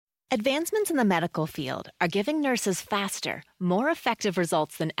Advancements in the medical field are giving nurses faster, more effective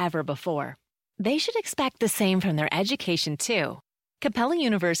results than ever before. They should expect the same from their education, too. Capella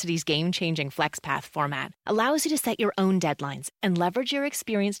University's game-changing FlexPath format allows you to set your own deadlines and leverage your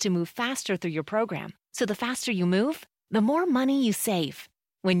experience to move faster through your program. So the faster you move, the more money you save.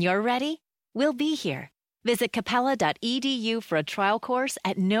 When you're ready, we'll be here. Visit capella.edu for a trial course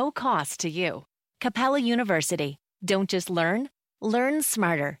at no cost to you. Capella University. Don't just learn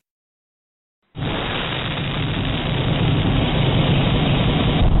smarter.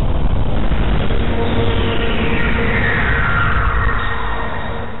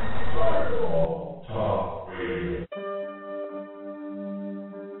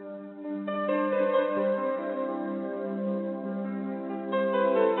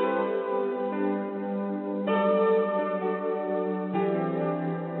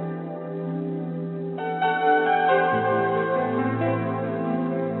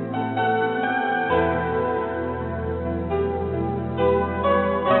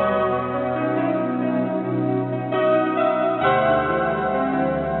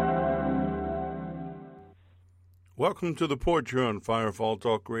 Welcome to the Porch here on Firefall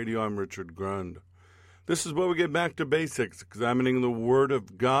Talk Radio. I'm Richard Grund. This is where we get back to basics, examining the Word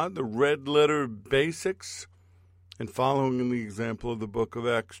of God, the red letter basics, and following the example of the book of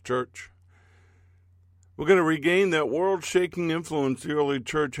Acts Church. We're going to regain that world-shaking influence the early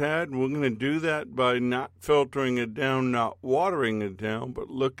church had, and we're going to do that by not filtering it down, not watering it down, but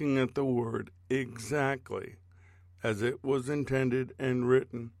looking at the Word exactly as it was intended and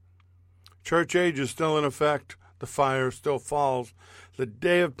written. Church age is still in effect. The fire still falls. The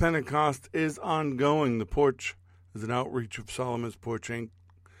day of Pentecost is ongoing. The Porch is an outreach of Solomon's Porch, Inc.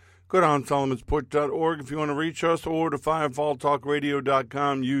 Go on solomonsporch.org if you want to reach us, or to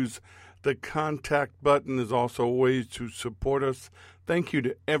firefalltalkradio.com. Use the contact button. There's also ways to support us. Thank you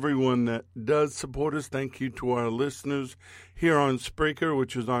to everyone that does support us. Thank you to our listeners here on Spreaker,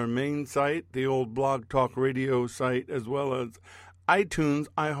 which is our main site, the old Blog Talk Radio site, as well as iTunes,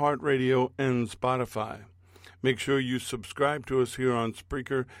 iHeartRadio, and Spotify. Make sure you subscribe to us here on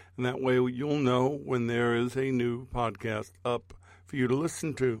Spreaker, and that way you'll know when there is a new podcast up for you to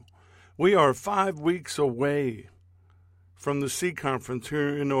listen to. We are 5 weeks away from the C Conference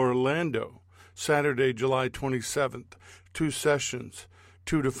here in Orlando, Saturday, July 27th. 2 sessions,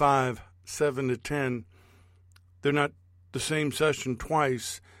 2 to 5, 7 to 10. They're not the same session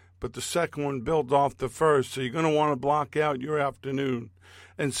twice, but the second one builds off the first, so you're going to want to block out your afternoon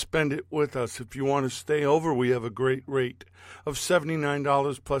and spend it with us. If you want to stay over, we have a great rate of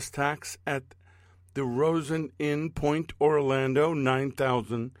 $79 plus tax at the Rosen Inn Point, Orlando,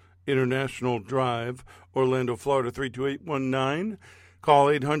 9000 International Drive, Orlando, Florida, 32819. Call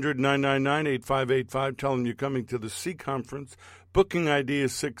 800-999-8585. Tell them you're coming to the C Conference. Booking ID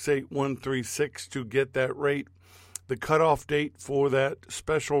is 68136 to get that rate. The cutoff date for that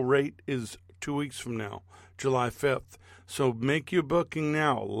special rate is 2 weeks from now, July 5th. So make your booking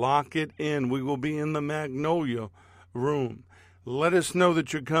now. Lock it in. We will be in the Magnolia Room. Let us know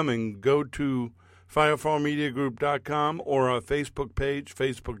that you're coming. Go to firefallmediagroup.com or our Facebook page,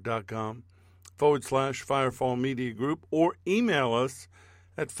 facebook.com/Firefall Media Group, or email us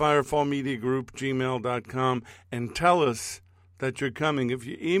at firefallmediagroup@gmail.com and tell us that you're coming. If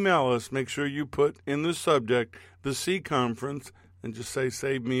you email us, make sure you put in the subject the C Conference and just say,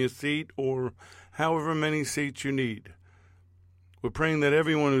 save me a seat, or however many seats you need. We're praying that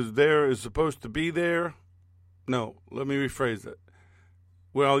everyone who's there is supposed to be there. No, let me rephrase it.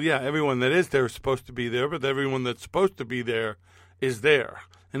 Well, yeah, everyone that is there is supposed to be there, but everyone that's supposed to be there is there.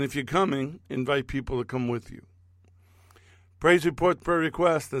 And if you're coming, invite people to come with you. Praise report, prayer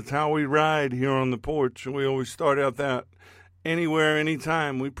request. That's how we ride here on the porch. And we always start out that anywhere,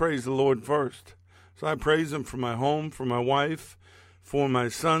 anytime, we praise the Lord first. So I praise him for my home, for my wife, for my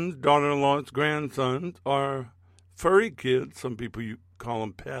sons, daughter-in-laws, grandsons, our furry kids. Some people you call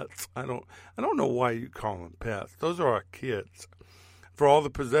them pets. I don't know why you call them pets. Those are our kids. For all the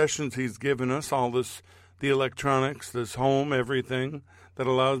possessions he's given us, all this, the electronics, this home, everything that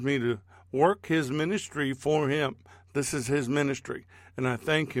allows me to work his ministry for him. This is his ministry, and I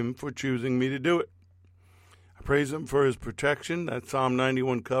thank him for choosing me to do it. I praise him for his protection, that Psalm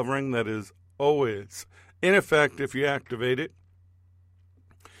 91 covering that is always in effect if you activate it,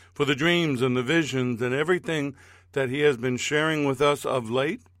 for the dreams and the visions and everything that he has been sharing with us of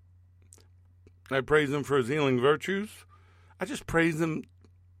late. I praise him for his healing virtues. I just praise him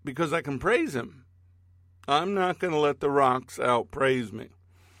because I can praise him. I'm not going to let the rocks outpraise me.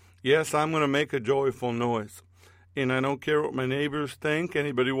 Yes, I'm going to make a joyful noise. And I don't care what my neighbors think,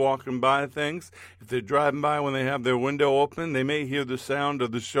 anybody walking by thinks. If they're driving by when they have their window open, they may hear the sound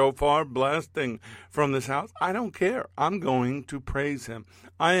of the shofar blasting from this house. I don't care. I'm going to praise him.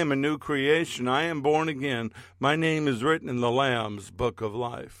 I am a new creation. I am born again. My name is written in the Lamb's book of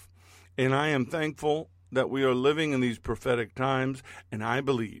life. And I am thankful that we are living in these prophetic times, and I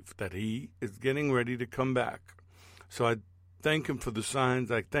believe that he is getting ready to come back. So I thank him for the signs.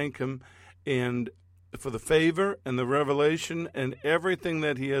 I thank him and for the favor and the revelation and everything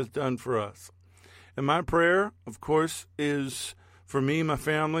that he has done for us. And my prayer, of course, is for me, my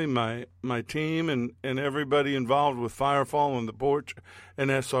family, my team, and everybody involved with Firefall and the Porch and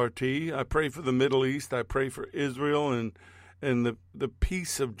SRT. I pray for the Middle East. I pray for Israel and the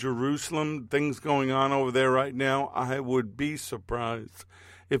peace of Jerusalem, things going on over there right now. I would be surprised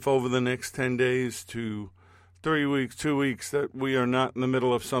if over the next 10 days to 3 weeks, 2 weeks, that we are not in the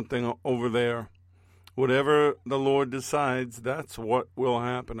middle of something over there. Whatever the Lord decides, that's what will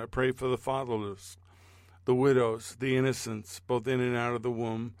happen. I pray for the fatherless, the widows, the innocents, both in and out of the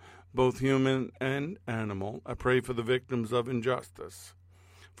womb, both human and animal. I pray for the victims of injustice,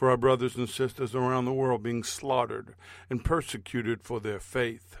 for our brothers and sisters around the world being slaughtered and persecuted for their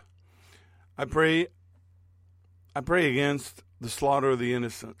faith. I pray against the slaughter of the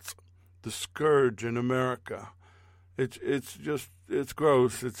innocents, the scourge in America. It's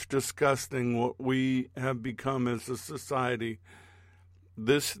gross. It's disgusting what we have become as a society.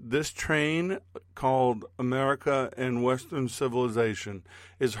 This train called America and Western civilization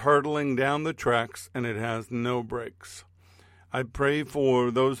is hurtling down the tracks, and it has no brakes. I pray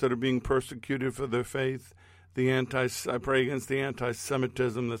for those that are being persecuted for their faith. I pray against the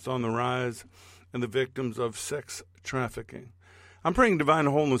anti-Semitism that's on the rise and the victims of sex trafficking. I'm praying divine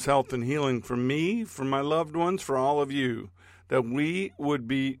wholeness, health, and healing for me, for my loved ones, for all of you, that we would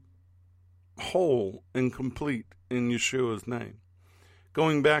be whole and complete in Yeshua's name.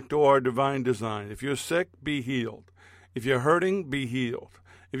 Going back to our divine design, if you're sick, be healed. If you're hurting, be healed.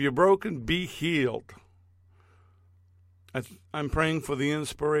 If you're broken, be healed. I'm praying for the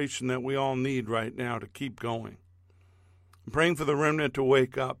inspiration that we all need right now to keep going. I'm praying for the remnant to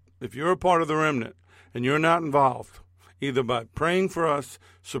wake up. If you're a part of the remnant and you're not involved, either by praying for us,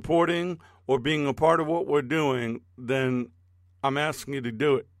 supporting, or being a part of what we're doing, then I'm asking you to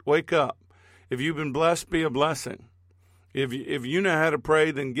do it. Wake up. If you've been blessed, be a blessing. If you know how to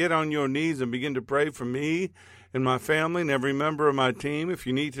pray, then get on your knees and begin to pray for me and my family and every member of my team. If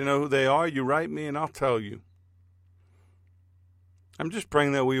you need to know who they are, you write me and I'll tell you. I'm just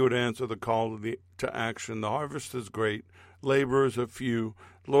praying that we would answer the call to action. The harvest is great. Laborers are few.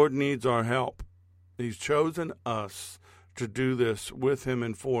 The Lord needs our help. He's chosen us to do this with him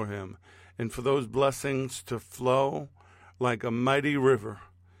and for him, and for those blessings to flow like a mighty river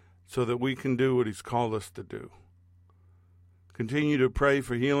so that we can do what he's called us to do. Continue to pray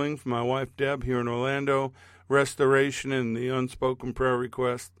for healing for my wife Deb here in Orlando, restoration in the unspoken prayer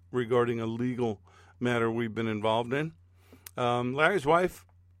request regarding a legal matter we've been involved in. Larry's wife,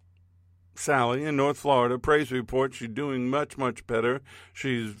 Sally, in North Florida, praise report. She's doing much, much better.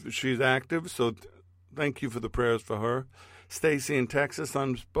 She's active, so thank you for the prayers for her. Stacy in Texas,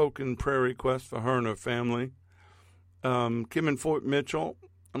 unspoken prayer request for her and her family. Kim in Fort Mitchell,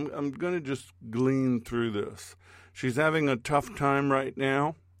 I'm going to just glean through this. She's having a tough time right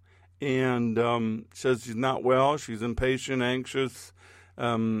now, and says she's not well. She's impatient, anxious,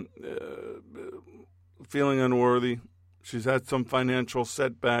 feeling unworthy. She's had some financial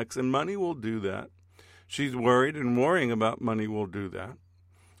setbacks, and money will do that. She's worried, and worrying about money will do that.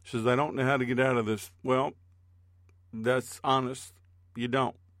 She says, I don't know how to get out of this. Well, that's honest. You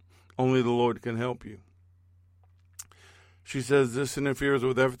don't. Only the Lord can help you. She says, this interferes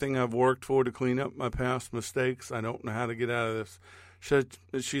with everything I've worked for to clean up my past mistakes. I don't know how to get out of this.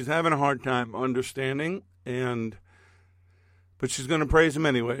 She's having a hard time understanding, but she's going to praise him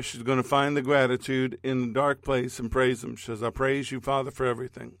anyway. She's going to find the gratitude in the dark place and praise him. She says, I praise you, Father, for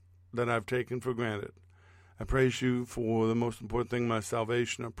everything that I've taken for granted. I praise you for the most important thing, my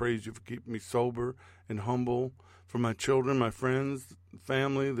salvation. I praise you for keeping me sober and humble, for my children, my friends,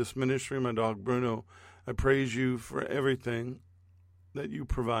 family, this ministry, my dog Bruno. I praise you for everything that you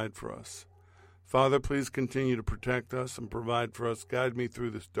provide for us. Father, please continue to protect us and provide for us. Guide me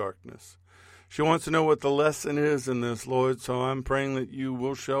through this darkness. She wants to know what the lesson is in this, Lord, so I'm praying that you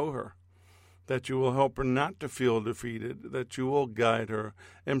will show her, that you will help her not to feel defeated, that you will guide her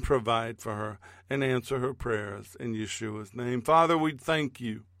and provide for her and answer her prayers in Yeshua's name. Father, we thank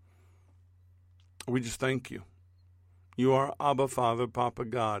you. We just thank you. You are Abba, Father, Papa,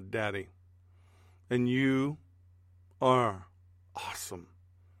 God, Daddy. And you are awesome.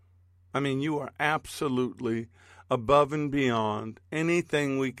 I mean, you are absolutely above and beyond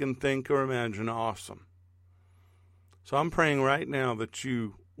anything we can think or imagine awesome. So I'm praying right now that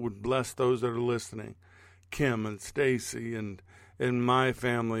you would bless those that are listening, Kim and Stacy and my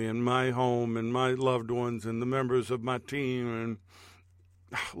family and my home and my loved ones and the members of my team. And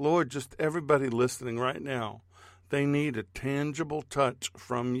Lord, just everybody listening right now, they need a tangible touch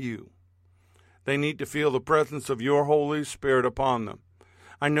from you. They need to feel the presence of your Holy Spirit upon them.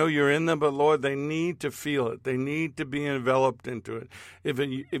 I know you're in them, but Lord, they need to feel it. They need to be enveloped into it. If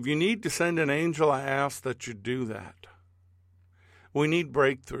you need to send an angel, I ask that you do that. We need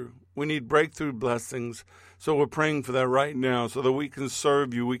breakthrough. We need breakthrough blessings. So we're praying for that right now so that we can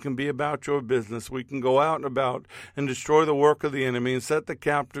serve you. We can be about your business. We can go out and about and destroy the work of the enemy and set the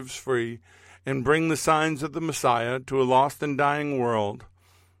captives free and bring the signs of the Messiah to a lost and dying world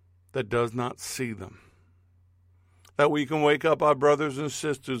that does not see them. That we can wake up our brothers and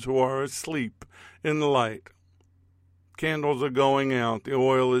sisters who are asleep in the light. Candles are going out. The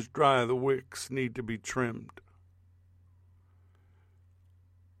oil is dry. The wicks need to be trimmed.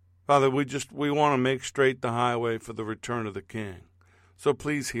 Father, we want to make straight the highway for the return of the King. So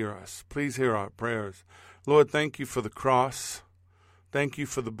please hear us. Please hear our prayers. Lord, thank you for the cross. Thank you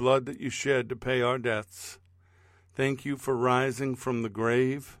for the blood that you shed to pay our debts. Thank you for rising from the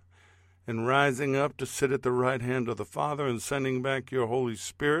grave and rising up to sit at the right hand of the Father and sending back your Holy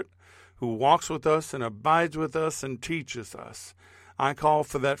Spirit who walks with us and abides with us and teaches us. I call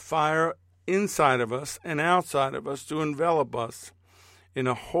for that fire inside of us and outside of us to envelop us in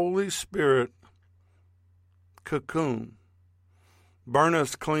a Holy Spirit cocoon. Burn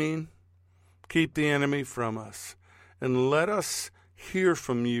us clean, keep the enemy from us, and let us hear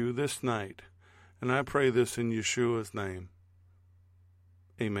from you this night. And I pray this in Yeshua's name.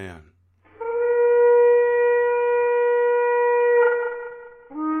 Amen.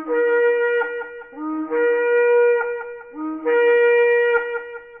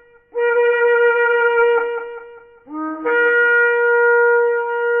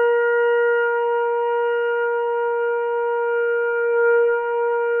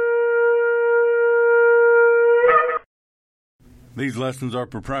 These lessons are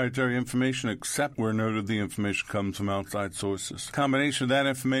proprietary information except where noted the information comes from outside sources. A combination of that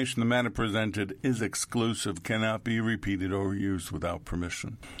information, the matter presented is exclusive, cannot be repeated or used without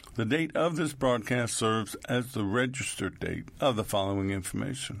permission. The date of this broadcast serves as the registered date of the following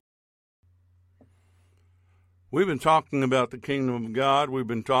information. We've been talking about the kingdom of God. We've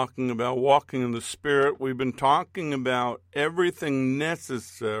been talking about walking in the Spirit. We've been talking about everything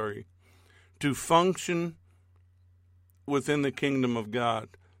necessary to function within the kingdom of God.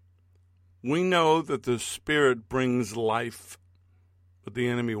 We know that the Spirit brings life, but the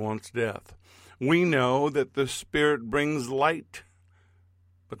enemy wants death. We know that the Spirit brings light,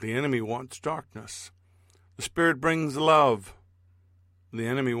 but the enemy wants darkness. The Spirit brings love, the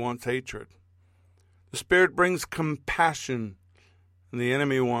enemy wants hatred. The Spirit brings compassion, and the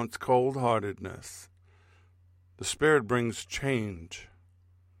enemy wants cold-heartedness. The Spirit brings change.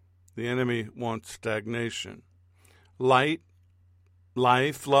 The enemy wants stagnation. Light,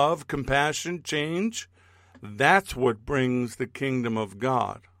 life, love, compassion, change, that's what brings the kingdom of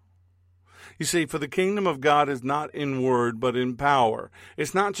God. You see, for the kingdom of God is not in word, but in power.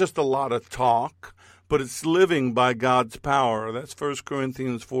 It's not just a lot of talk, but it's living by God's power. That's 1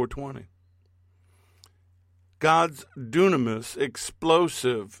 Corinthians 4:20. God's dunamis,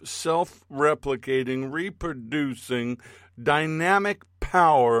 explosive, self-replicating, reproducing, dynamic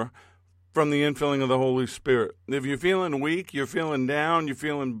power from the infilling of the Holy Spirit. If you're feeling weak, you're feeling down, you're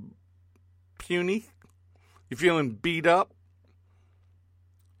feeling puny, you're feeling beat up,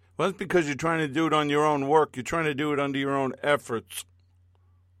 well, that's because you're trying to do it on your own work. You're trying to do it under your own efforts.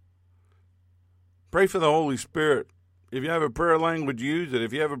 Pray for the Holy Spirit. If you have a prayer language, use it.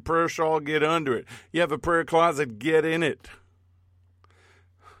 If you have a prayer shawl, get under it. You have a prayer closet, get in it.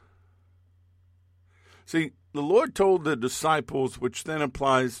 See, the Lord told the disciples, which then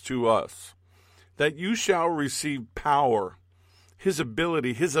applies to us, that you shall receive power, his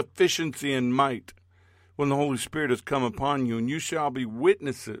ability, his efficiency and might when the Holy Spirit has come upon you, and you shall be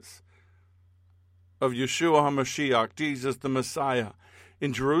witnesses of Yeshua HaMashiach, Jesus the Messiah,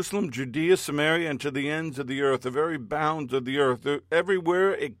 in Jerusalem, Judea, Samaria, and to the ends of the earth, the very bounds of the earth.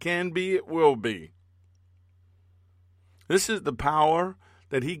 Everywhere it can be, it will be. This is the power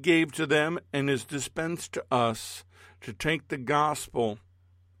that he gave to them and is dispensed to us to take the gospel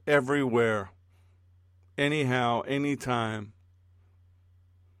everywhere, anyhow, anytime,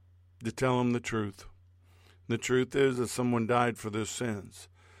 to tell them the truth. The truth is that someone died for their sins.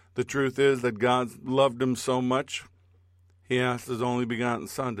 The truth is that God loved them so much, he asked his only begotten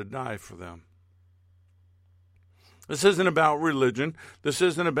Son to die for them. This isn't about religion. This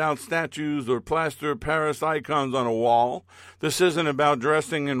isn't about statues or plaster of Paris icons on a wall. This isn't about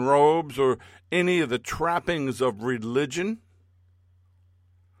dressing in robes or any of the trappings of religion.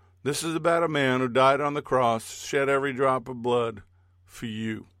 This is about a man who died on the cross, shed every drop of blood for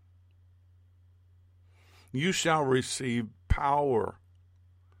you. You shall receive power.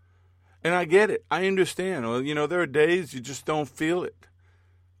 And I get it. I understand. Well, there are days you just don't feel it.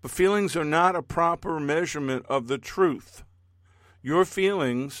 But feelings are not a proper measurement of the truth. Your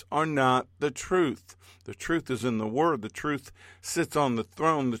feelings are not the truth. The truth is in the Word. The truth sits on the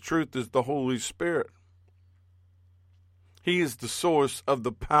throne. The truth is the Holy Spirit. He is the source of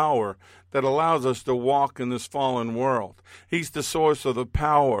the power that allows us to walk in this fallen world. He's the source of the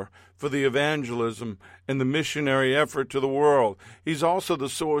power for the evangelism and the missionary effort to the world. He's also the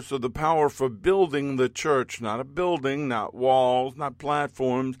source of the power for building the church, not a building, not walls, not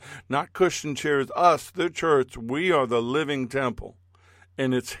platforms, not cushion chairs. Us, the church, we are the living temple.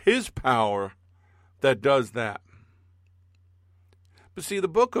 And it's His power that does that. But see, the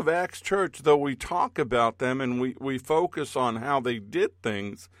book of Acts church, though we talk about them and we focus on how they did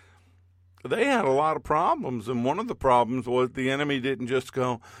things, they had a lot of problems. And one of the problems was the enemy didn't just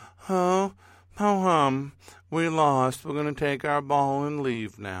go, we lost. We're going to take our ball and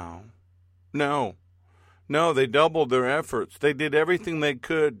leave now. No, they doubled their efforts. They did everything they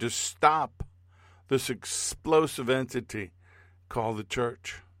could to stop this explosive entity called the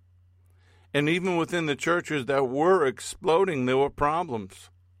church. And even within the churches that were exploding, there were problems.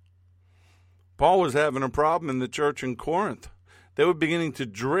 Paul was having a problem in the church in Corinth. They were beginning to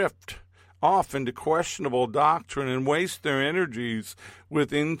drift off into questionable doctrine and waste their energies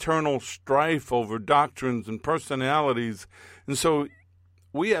with internal strife over doctrines and personalities. And so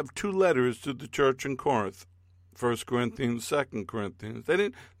we have two letters to the church in Corinth, 1 Corinthians, 2 Corinthians. They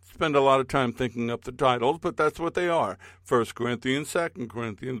didn't spend a lot of time thinking up the titles, but that's what they are, 1 Corinthians, 2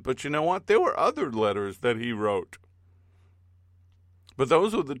 Corinthians. But you know what? There were other letters that he wrote. But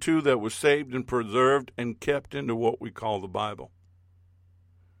those were the two that were saved and preserved and kept into what we call the Bible.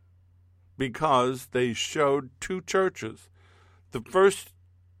 Because they showed two churches. The first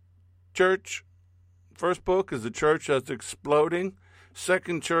book is a church that's exploding.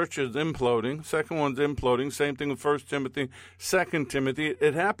 Second church is imploding. Second one's imploding. Same thing with 1 Timothy, 2 Timothy.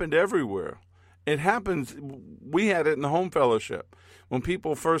 It happened everywhere. It happens. We had it in the home fellowship. When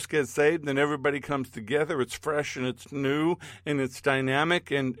people first get saved and everybody comes together, it's fresh and it's new and it's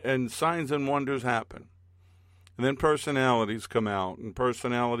dynamic and signs and wonders happen. And then personalities come out and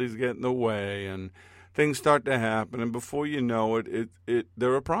personalities get in the way and things start to happen. And before you know it,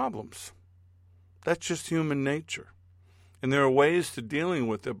 there are problems. That's just human nature. And there are ways to dealing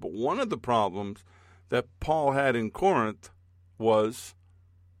with it. But one of the problems that Paul had in Corinth was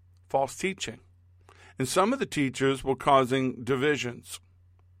false teaching. And some of the teachers were causing divisions.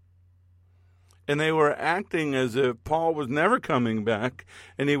 And they were acting as if Paul was never coming back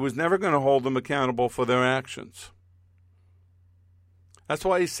and he was never going to hold them accountable for their actions. That's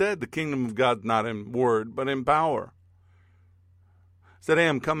why he said the kingdom of God's not in word, but in power. He said, hey,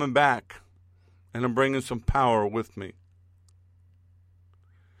 I'm coming back and I'm bringing some power with me.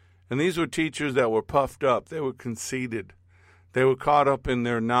 And these were teachers that were puffed up. They were conceited. They were caught up in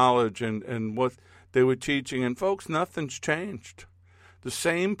their knowledge and what they were teaching. And folks, nothing's changed. The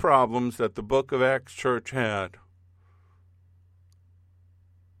same problems that the book of Acts church had,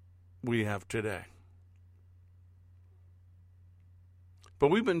 we have today.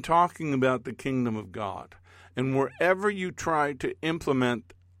 But we've been talking about the kingdom of God. And wherever you try to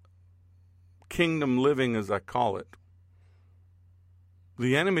implement kingdom living, as I call it,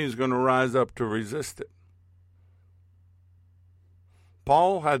 the enemy is going to rise up to resist it.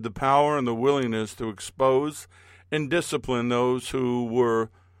 Paul had the power and the willingness to expose and discipline those who were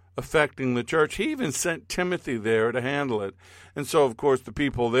affecting the church. He even sent Timothy there to handle it. And so, of course, the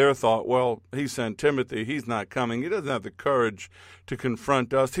people there thought, well, he sent Timothy. He's not coming. He doesn't have the courage to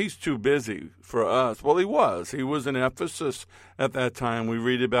confront us. He's too busy for us. Well, he was. He was in Ephesus at that time. We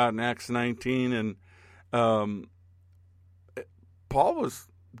read about in Acts 19, and Paul was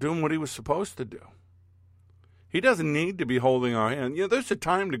doing what he was supposed to do. He doesn't need to be holding our hand. There's a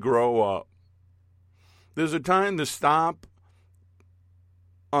time to grow up. There's a time to stop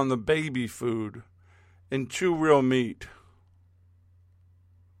on the baby food and chew real meat.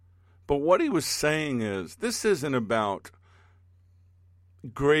 But what he was saying is, this isn't about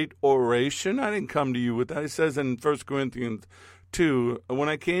great oration. I didn't come to you with that. He says in 1 Corinthians 2, when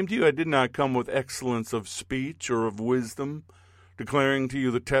I came to you, I did not come with excellence of speech or of wisdom, declaring to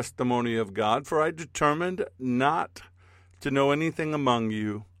you the testimony of God, for I determined not to know anything among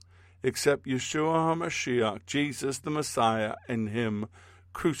you except Yeshua HaMashiach, Jesus the Messiah, and him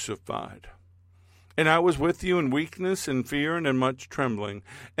crucified. And I was with you in weakness and fear and in much trembling.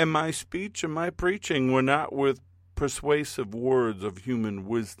 And my speech and my preaching were not with persuasive words of human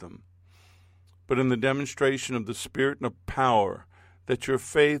wisdom, but in the demonstration of the Spirit and of power, that your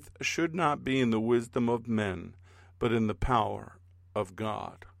faith should not be in the wisdom of men, but in the power of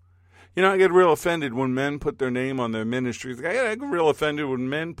God. You know, I get real offended when men put their name on their ministries. I get real offended when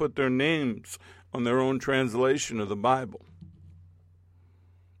men put their names on their own translation of the Bible.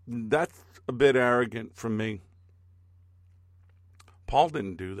 That's a bit arrogant from me. Paul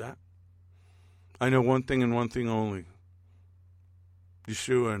didn't do that. I know one thing and one thing only: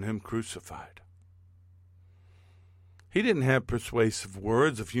 Yeshua and him crucified. He didn't have persuasive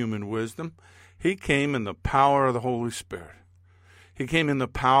words of human wisdom. He came in the power of the Holy Spirit. He came in the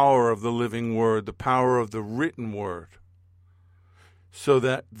power of the living word, the power of the written word, so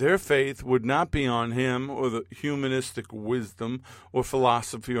that their faith would not be on him or the humanistic wisdom or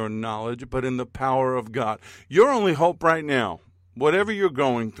philosophy or knowledge, but in the power of God. Your only hope right now, whatever you're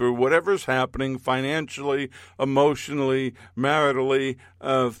going through, whatever's happening financially, emotionally, maritally,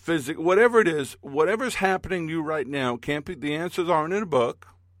 physically, whatever it is, whatever's happening to you right now, can't be. The answers aren't in a book,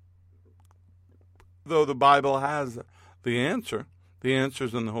 though the Bible has the answer. The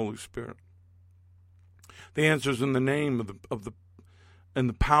answer's in the Holy Spirit. The answer's in the name of the and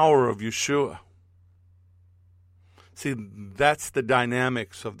the power of Yeshua. See, that's the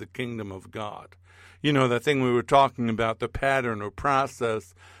dynamics of the kingdom of God. You know, that thing we were talking about, the pattern or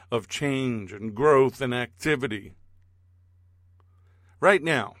process of change and growth and activity. Right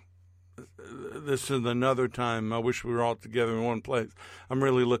now, this is another time I wish we were all together in one place. I'm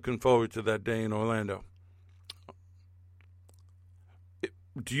really looking forward to that day in Orlando.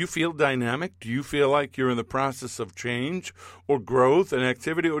 Do you feel dynamic? Do you feel like you're in the process of change or growth and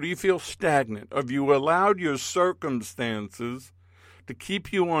activity? Or do you feel stagnant? Have you allowed your circumstances to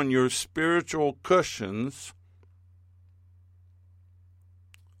keep you on your spiritual cushions,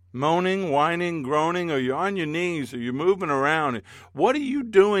 moaning, whining, groaning? Are you on your knees? Are you moving around? What are you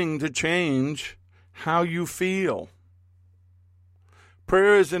doing to change how you feel?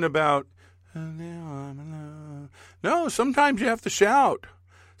 Prayer isn't about, no, sometimes you have to shout.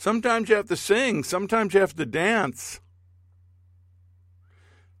 Sometimes you have to sing. Sometimes you have to dance.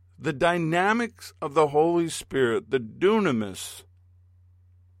 The dynamics of the Holy Spirit, the dunamis,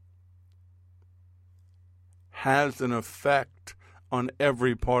 has an effect on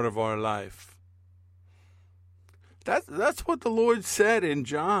every part of our life. That's what the Lord said in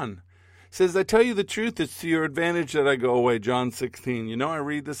John. He says, I tell you the truth, it's to your advantage that I go away. John 16. You know, I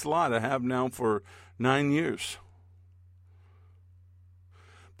read this a lot. I have now for 9 years.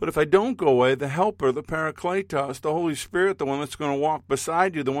 But if I don't go away, the Helper, the Parakletos, the Holy Spirit, the one that's going to walk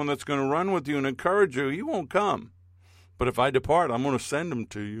beside you, the one that's going to run with you and encourage you, he won't come. But if I depart, I'm going to send him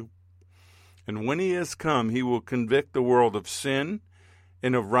to you. And when he has come, he will convict the world of sin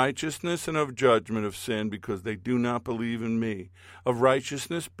and of righteousness and of judgment. Of sin, because they do not believe in me. Of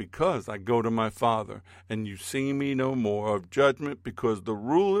righteousness, because I go to my Father, and you see me no more. Of judgment, because the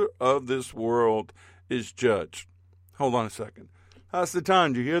ruler of this world is judged. Hold on a second.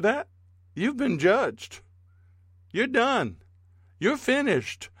 Hasatan, did you hear that? You've been judged. You're done. You're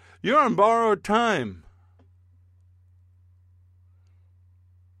finished. You're on borrowed time.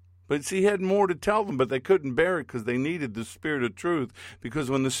 But see, he had more to tell them, but they couldn't bear it because they needed the Spirit of truth. Because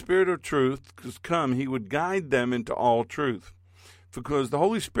when the Spirit of truth has come, he would guide them into all truth. Because the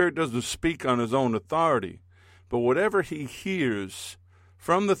Holy Spirit doesn't speak on his own authority, but whatever he hears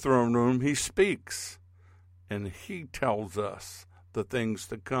from the throne room, he speaks. And he tells us the things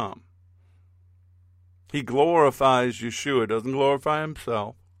to come. He glorifies Yeshua, doesn't glorify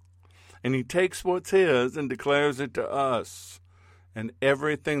himself. And he takes what's his and declares it to us. And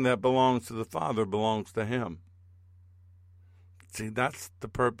everything that belongs to the Father belongs to him. See, that's the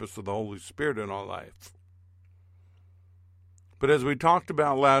purpose of the Holy Spirit in our life. But as we talked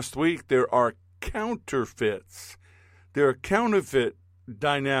about last week, there are counterfeits. There are counterfeit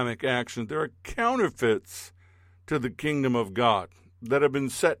dynamic actions. There are counterfeits to the kingdom of God that have been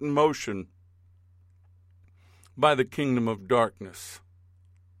set in motion by the kingdom of darkness.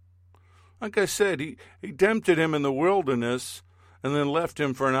 Like I said, he tempted him in the wilderness and then left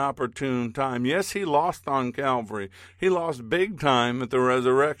him for an opportune time. Yes, he lost on Calvary. He lost big time at the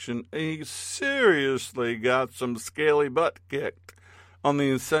resurrection. He seriously got some scaly butt kicked on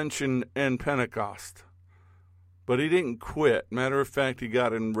the Ascension and Pentecost. But he didn't quit. Matter of fact, he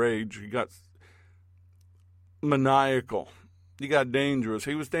got enraged. He got maniacal. You got dangerous.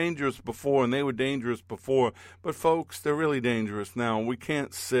 He was dangerous before, and they were dangerous before. But, folks, they're really dangerous now. We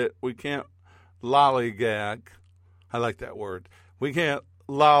can't sit. We can't lollygag. I like that word. We can't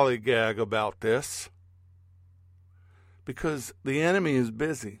lollygag about this because the enemy is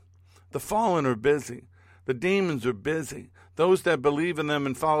busy. The fallen are busy. The demons are busy. Those that believe in them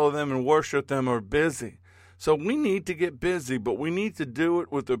and follow them and worship them are busy. So we need to get busy, but we need to do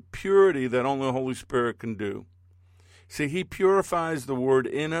it with the purity that only the Holy Spirit can do. See, he purifies the word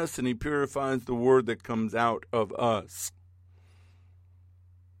in us, and he purifies the word that comes out of us.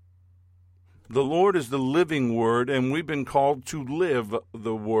 The Lord is the living word, and we've been called to live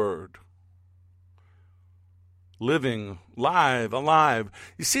the word. Living, live, alive.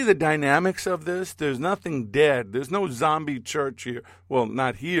 You see the dynamics of this? There's nothing dead. There's no zombie church here. Well,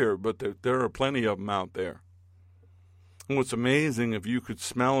 not here, but there are plenty of them out there. And what's amazing, if you could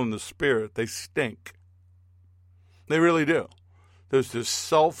smell in the spirit, they stink. They really do. There's this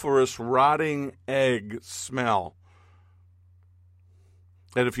sulfurous, rotting egg smell.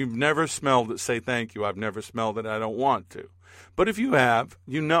 And if you've never smelled it, say thank you. I've never smelled it. I don't want to. But if you have,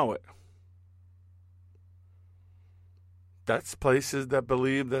 you know it. That's places that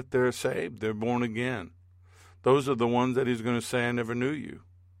believe that they're saved. They're born again. Those are the ones that he's going to say, I never knew you.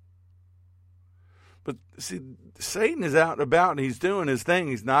 But see, Satan is out and about, and he's doing his thing.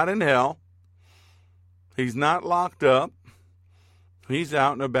 He's not in hell. He's not locked up. He's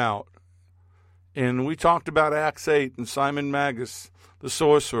out and about. And we talked about Acts 8 and Simon Magus, the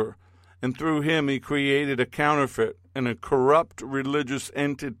sorcerer. And through him, he created a counterfeit and a corrupt religious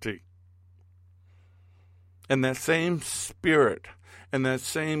entity. And that same spirit and that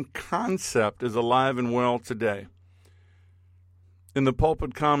same concept is alive and well today. In the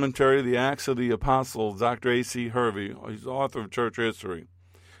pulpit commentary, The Acts of the Apostles, Dr. A.C. Hervey, he's the author of Church History.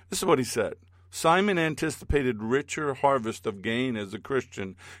 This is what he said. Simon anticipated richer harvest of gain as a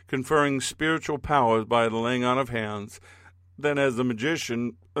Christian, conferring spiritual powers by the laying on of hands, than as a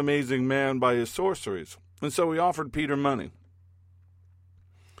magician, amazing man by his sorceries. And so he offered Peter money.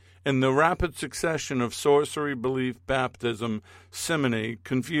 In the rapid succession of sorcery, belief, baptism, simony,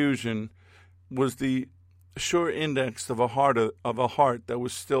 confusion, was the sure index of a heart that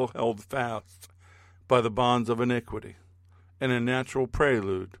was still held fast by the bonds of iniquity, and a natural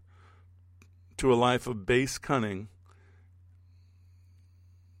prelude to a life of base cunning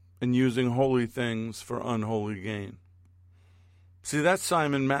and using holy things for unholy gain. See, that's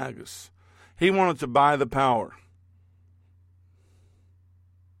Simon Magus. He wanted to buy the power.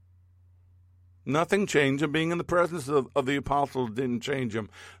 Nothing changed him. Being in the presence of the apostles didn't change him.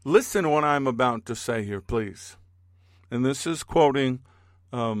 Listen to what I'm about to say here, please. And this is quoting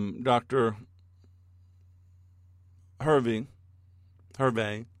Dr. Hervey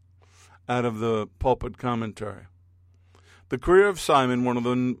out of the pulpit commentary. The career of Simon, one of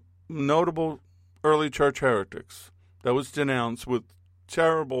the notable early church heretics that was denounced with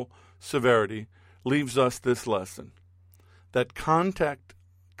terrible severity, leaves us this lesson: that contact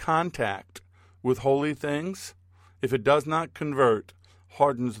with holy things, if it does not convert,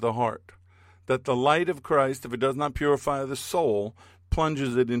 hardens the heart. That the light of Christ, if it does not purify the soul,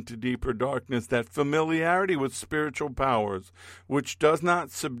 plunges it into deeper darkness. That familiarity with spiritual powers, which does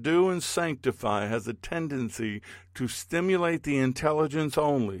not subdue and sanctify, has a tendency to stimulate the intelligence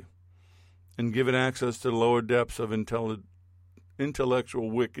only and give it access to the lower depths of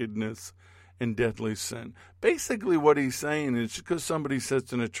intellectual wickedness and deadly sin. Basically what he's saying is, just because somebody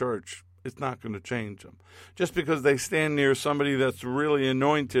sits in a church, it's not going to change them. Just because they stand near somebody that's really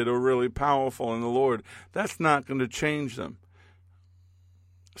anointed or really powerful in the Lord, that's not going to change them.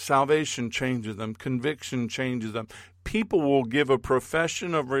 Salvation changes them. Conviction changes them. People will give a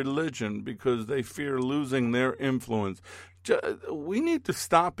profession of religion because they fear losing their influence. We need to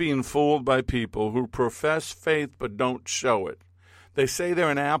stop being fooled by people who profess faith but don't show it. They say they're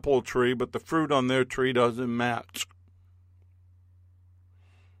an apple tree, but the fruit on their tree doesn't match.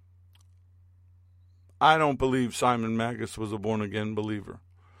 I don't believe Simon Magus was a born-again believer.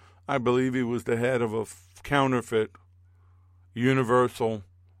 I believe he was the head of a counterfeit, universal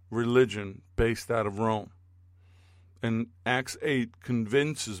religion based out of Rome. And Acts 8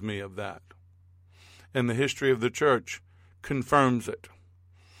 convinces me of that. And the history of the church confirms it.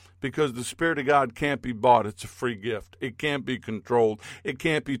 Because the Spirit of God can't be bought. It's a free gift. It can't be controlled. It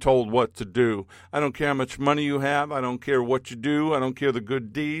can't be told what to do. I don't care how much money you have. I don't care what you do. I don't care the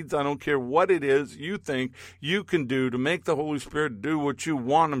good deeds. I don't care what it is you think you can do to make the Holy Spirit do what you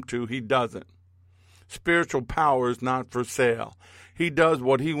want him to. He doesn't. Spiritual power is not for sale. He does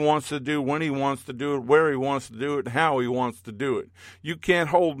what he wants to do, when he wants to do it, where he wants to do it, how he wants to do it. You can't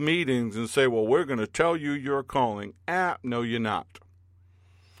hold meetings and say, well, we're going to tell you your calling. No, you're not.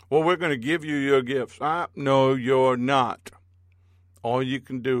 Well, we're going to give you your gifts. No, you're not. All you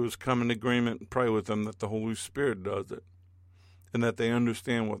can do is come in agreement and pray with them that the Holy Spirit does it and that they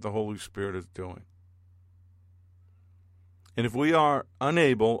understand what the Holy Spirit is doing. And if we are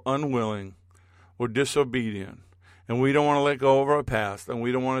unable, unwilling, or disobedient, and we don't want to let go of our past, and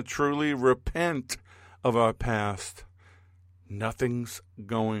we don't want to truly repent of our past, nothing's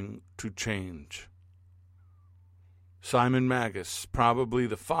going to change. Simon Magus, probably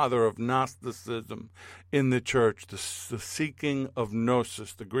the father of Gnosticism in the church, the seeking of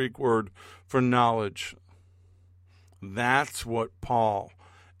gnosis, the Greek word for knowledge. That's what Paul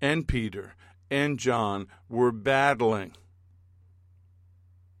and Peter and John were battling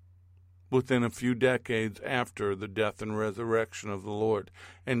within a few decades after the death and resurrection of the Lord.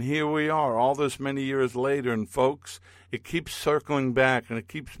 And here we are, all this many years later, and folks, it keeps circling back, and it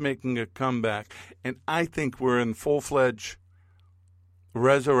keeps making a comeback. And I think we're in full-fledged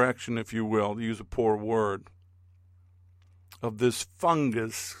resurrection, if you will, to use a poor word, of this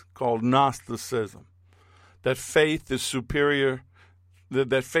fungus called Gnosticism, that faith is superior,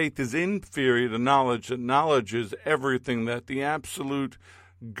 that faith is inferior to knowledge, that knowledge is everything, that the absolute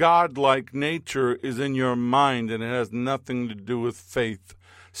God-like nature is in your mind, and it has nothing to do with faith.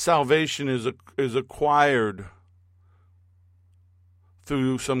 Salvation is acquired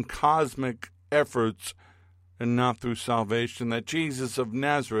through some cosmic efforts and not through salvation. That Jesus of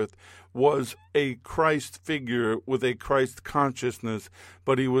Nazareth was a Christ figure with a Christ consciousness,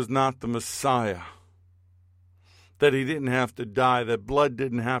 but he was not the Messiah. That he didn't have to die, that blood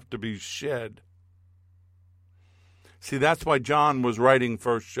didn't have to be shed. See, that's why John was writing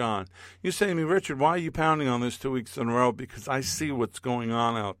 1 John. You say to me, Richard, why are you pounding on this 2 weeks in a row? Because I see what's going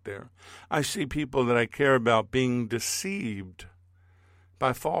on out there. I see people that I care about being deceived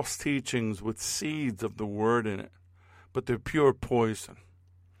by false teachings with seeds of the word in it. But they're pure poison.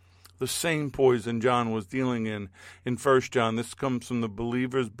 The same poison John was dealing in 1 John. This comes from the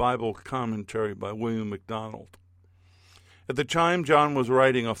Believer's Bible Commentary by William MacDonald. At the time John was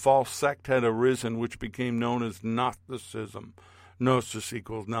writing, a false sect had arisen which became known as Gnosticism. Gnosis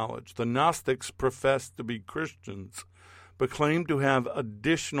equals knowledge. The Gnostics professed to be Christians, but claimed to have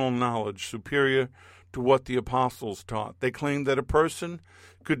additional knowledge superior to what the apostles taught. They claimed that a person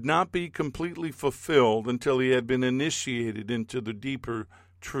could not be completely fulfilled until he had been initiated into the deeper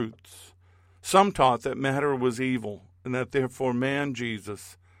truths. Some taught that matter was evil, and that therefore the man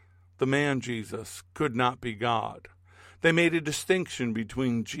Jesus, could not be God. They made a distinction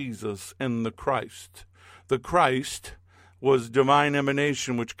between Jesus and the Christ. The Christ was divine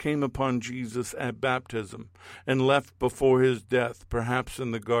emanation which came upon Jesus at baptism and left before his death, perhaps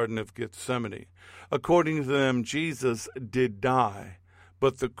in the Garden of Gethsemane. According to them, Jesus did die,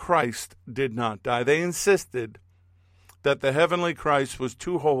 but the Christ did not die. They insisted that the heavenly Christ was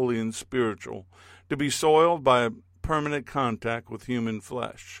too holy and spiritual to be soiled by a permanent contact with human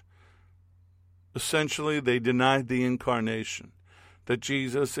flesh. Essentially, they denied the incarnation, that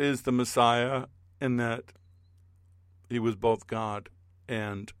Jesus is the Messiah and that he was both God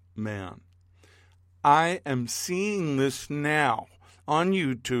and man. I am seeing this now on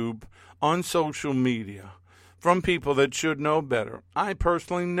YouTube, on social media, from people that should know better. I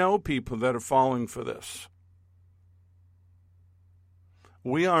personally know people that are falling for this.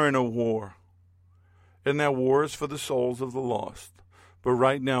 We are in a war, and that war is for the souls of the lost. But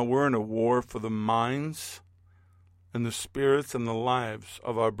right now we're in a war for the minds and the spirits and the lives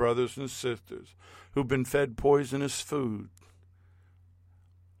of our brothers and sisters who've been fed poisonous food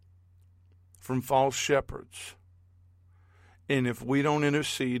from false shepherds. And if we don't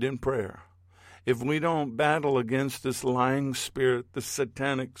intercede in prayer, if we don't battle against this lying spirit, this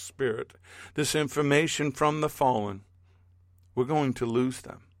satanic spirit, this information from the fallen, we're going to lose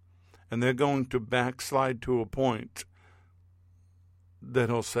them. And they're going to backslide to a point that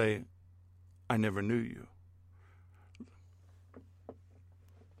he'll say, I never knew you.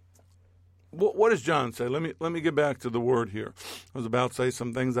 What does John say? Let me get back to the word here. I was about to say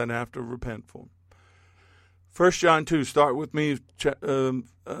some things I'd have to repent for. 1 John 2, start with me,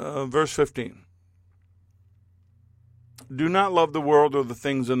 verse 15. Do not love the world or the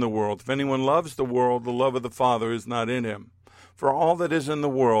things in the world. If anyone loves the world, the love of the Father is not in him. For all that is in the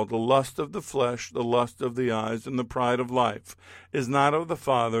world, the lust of the flesh, the lust of the eyes, and the pride of life, is not of the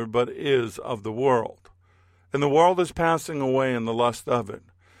Father, but is of the world. And the world is passing away in the lust of it.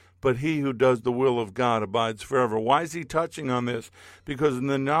 But he who does the will of God abides forever. Why is he touching on this? Because in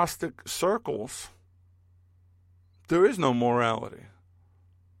the Gnostic circles, There is no morality.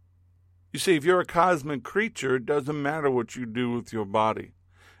 You see, if you're a cosmic creature, it doesn't matter what you do with your body.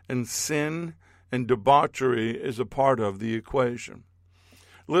 And sin and debauchery is a part of the equation.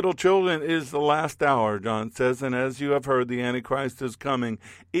 Little children, it is the last hour, John says, and as you have heard, the Antichrist is coming.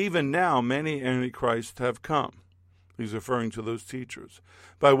 Even now, many Antichrists have come. He's referring to those teachers,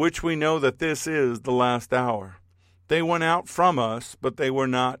 by which we know that this is the last hour. They went out from us, but they were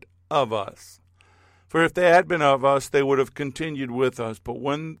not of us. For if they had been of us, they would have continued with us.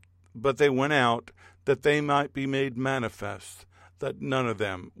 But they went out, that they might be made manifest, that none of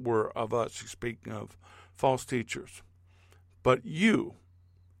them were of us. He's speaking of false teachers. But you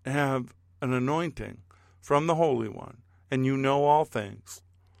have an anointing from the Holy One, and you know all things.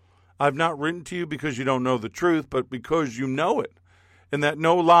 I've not written to you because you don't know the truth, but because you know it, and that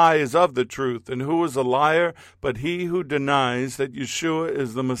no lie is of the truth. And who is a liar but he who denies that Yeshua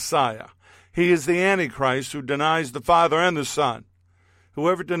is the Messiah? He is the Antichrist who denies the Father and the Son.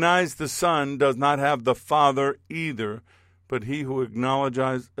 Whoever denies the Son does not have the Father either, but he who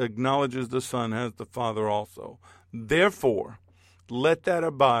acknowledges the Son has the Father also. Therefore, let that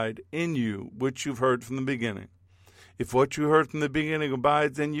abide in you which you've heard from the beginning. If what you heard from the beginning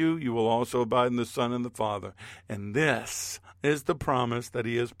abides in you, you will also abide in the Son and the Father. And this is the promise that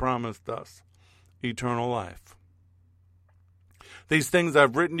he has promised us, eternal life. These things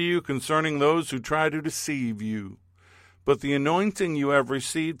I've written to you concerning those who try to deceive you. But the anointing you have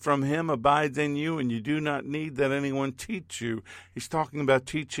received from him abides in you, and you do not need that anyone teach you. He's talking about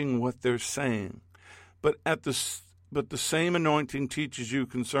teaching what they're saying. But the same anointing teaches you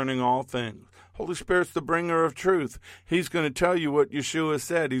concerning all things. Holy Spirit's the bringer of truth. He's going to tell you what Yeshua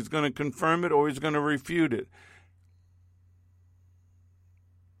said. He's going to confirm it or he's going to refute it.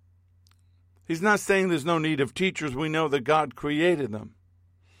 He's not saying there's no need of teachers. We know that God created them.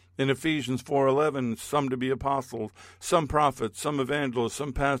 In Ephesians 4:11, some to be apostles, some prophets, some evangelists,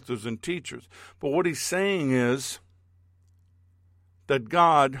 some pastors and teachers. But what he's saying is that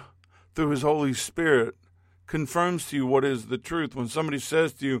God, through his Holy Spirit, confirms to you what is the truth. When somebody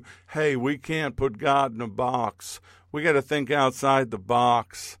says to you, hey, we can't put God in a box. We got to think outside the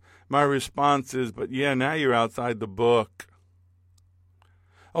box. My response is, but yeah, now you're outside the book.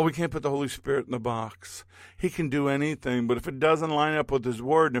 Oh, we can't put the Holy Spirit in the box. He can do anything, but if it doesn't line up with his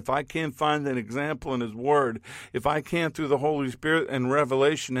word, and if I can't find an example in his word, if I can't, through the Holy Spirit and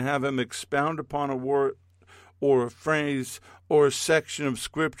revelation, have him expound upon a word or a phrase or a section of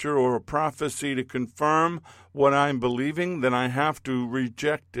scripture or a prophecy to confirm what I'm believing, then I have to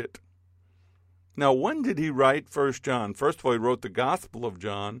reject it. Now, when did he write 1 John? First of all, he wrote the Gospel of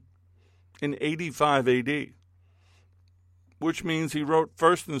John in 85 A.D., which means he wrote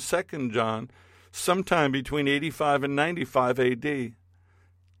 1st and 2nd John sometime between 85 and 95 A.D.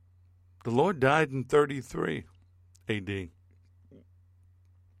 The Lord died in 33 A.D.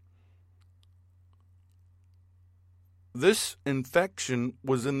 This infection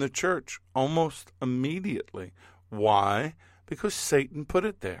was in the church almost immediately. Why? Because Satan put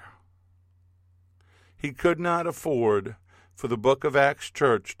it there. He could not afford for the Book of Acts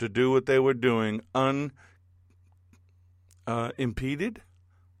church to do what they were doing unimpeded.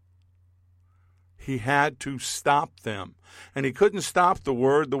 He had to stop them. And he couldn't stop the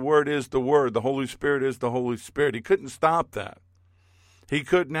Word. The Word is the Word. The Holy Spirit is the Holy Spirit. He couldn't stop that. He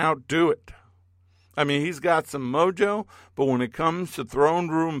couldn't outdo it. I mean, he's got some mojo, but when it comes to throne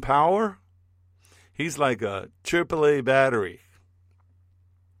room power, he's like a AAA battery.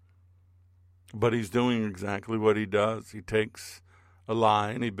 But he's doing exactly what he does. He takes a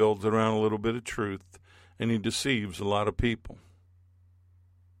lie and he builds it around a little bit of truth, and he deceives a lot of people.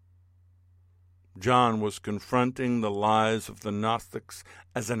 John was confronting the lies of the Gnostics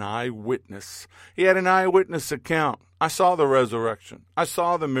as an eyewitness. He had an eyewitness account. I saw the resurrection. I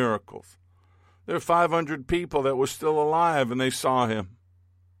saw the miracles. There were 500 people that were still alive, and they saw him.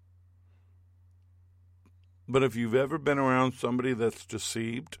 But if you've ever been around somebody that's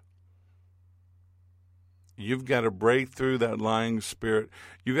deceived, you've got to break through that lying spirit.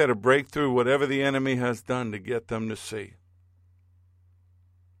 You've got to break through whatever the enemy has done to get them to see.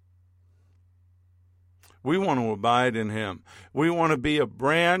 We want to abide in him. We want to be a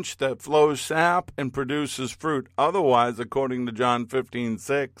branch that flows sap and produces fruit. Otherwise, according to John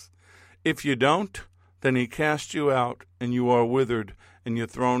 15:6, if you don't, then he casts you out and you are withered and you're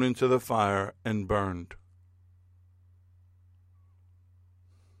thrown into the fire and burned.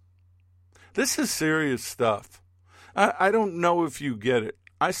 This is serious stuff. I don't know if you get it.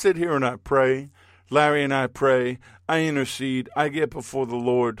 I sit here and I pray. Larry and I pray. I intercede. I get before the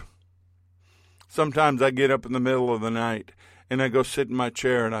Lord. Sometimes I get up in the middle of the night and I go sit in my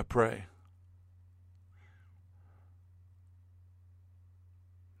chair and I pray.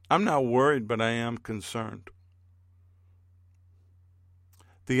 I'm not worried, but I am concerned.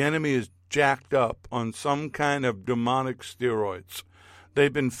 The enemy is jacked up on some kind of demonic steroids.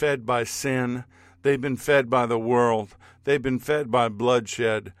 They've been fed by sin. They've been fed by the world. They've been fed by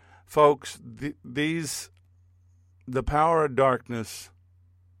bloodshed. Folks, the power of darkness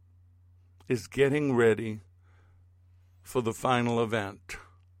is getting ready for the final event.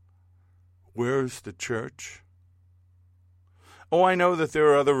 Where's the church? Oh, I know that there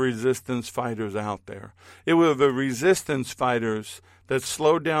are other resistance fighters out there. It were the resistance fighters that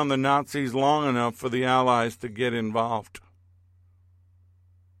slowed down the Nazis long enough for the Allies to get involved.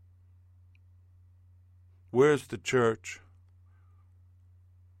 Where's the church?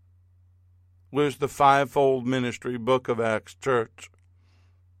 Where's the fivefold ministry, Book of Acts church?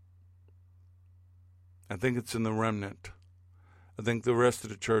 I think it's in the remnant. I think the rest of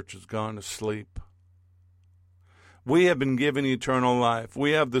the church has gone to sleep. We have been given eternal life.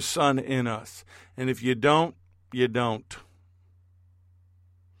 We have the Son in us. And if you don't, you don't.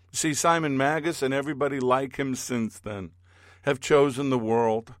 See, Simon Magus and everybody like him since then have chosen the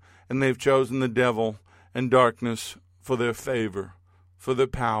world, and they've chosen the devil and darkness for their favor, for their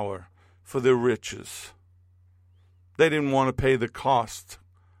power, for their riches. They didn't want to pay the cost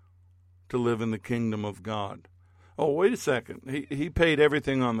to live in the kingdom of God. Oh, wait a second. He paid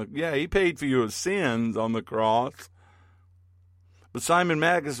everything he paid for your sins on the cross. But Simon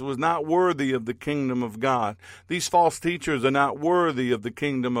Magus was not worthy of the kingdom of God. These false teachers are not worthy of the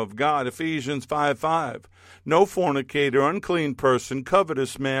kingdom of God. Ephesians 5:5. No fornicator, unclean person,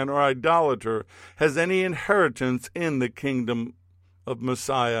 covetous man, or idolater has any inheritance in the kingdom of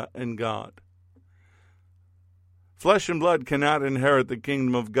Messiah and God. Flesh and blood cannot inherit the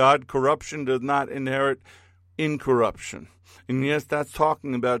kingdom of God. Corruption does not inherit incorruption. And yes, that's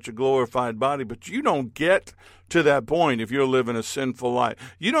talking about your glorified body, but you don't get to that point if you're living a sinful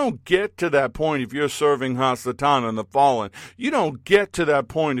life. You don't get to that point if you're serving Hasatan and the fallen. You don't get to that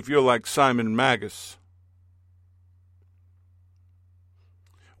point if you're like Simon Magus.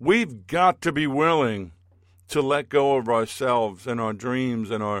 We've got to be willing to let go of ourselves and our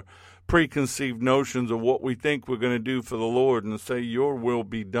dreams and our preconceived notions of what we think we're going to do for the Lord and say, your will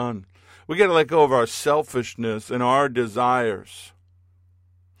be done. We got to let go of our selfishness and our desires.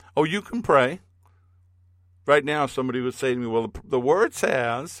 Oh, you can pray. Right now, somebody would say to me, well, the word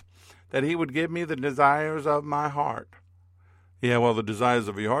says that he would give me the desires of my heart. Yeah, well, the desires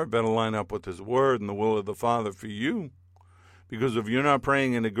of your heart better line up with his word and the will of the Father for you. Because if you're not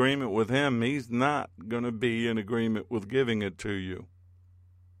praying in agreement with him, he's not going to be in agreement with giving it to you.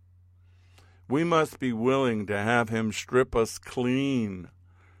 We must be willing to have him strip us clean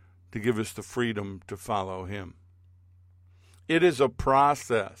to give us the freedom to follow him. It is a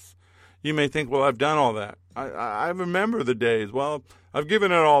process. You may think, well, I've done all that. I remember the days. Well, I've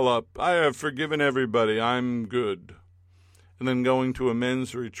given it all up. I have forgiven everybody. I'm good. And then going to a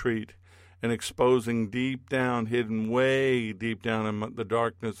men's retreat and exposing deep down, hidden way deep down in the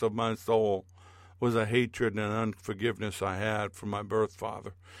darkness of my soul, was a hatred and unforgiveness I had for my birth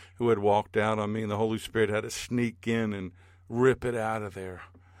father who had walked out on me, and the Holy Spirit had to sneak in and rip it out of there.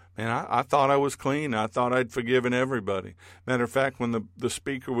 And I thought I was clean. I thought I'd forgiven everybody. Matter of fact, when the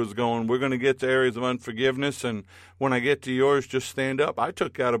speaker was going, we're going to get to areas of unforgiveness, and when I get to yours, just stand up. I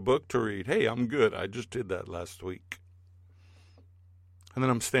took out a book to read. Hey, I'm good. I just did that last week. And then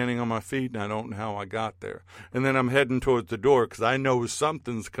I'm standing on my feet, and I don't know how I got there. And then I'm heading towards the door because I know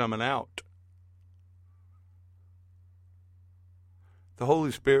something's coming out. The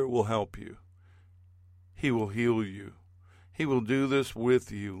Holy Spirit will help you. He will heal you. He will do this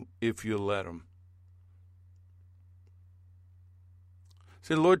with you if you let him.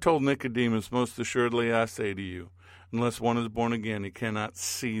 See, the Lord told Nicodemus, most assuredly I say to you, unless one is born again, he cannot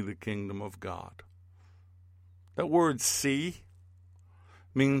see the kingdom of God. That word see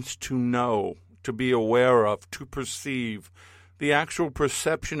means to know, to be aware of, to perceive, the actual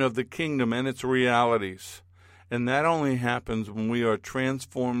perception of the kingdom and its realities. And that only happens when we are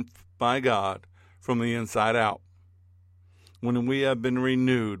transformed by God from the inside out. When we have been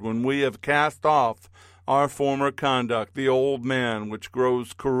renewed, when we have cast off our former conduct, the old man which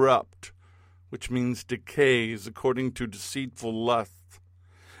grows corrupt, which means decays according to deceitful lusts,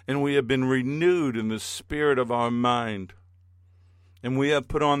 and we have been renewed in the spirit of our mind, and we have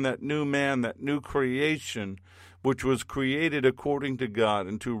put on that new man, that new creation, which was created according to God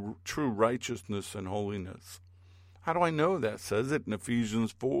into true righteousness and holiness. How do I know that? It says it in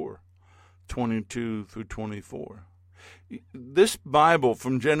Ephesians 4:22 through 24. This Bible,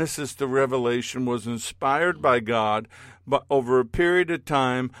 from Genesis to Revelation, was inspired by God, but over a period of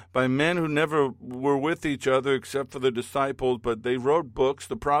time by men who never were with each other except for the disciples, but they wrote books,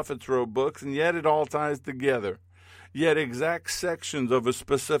 the prophets wrote books, and yet it all ties together. Yet exact sections of a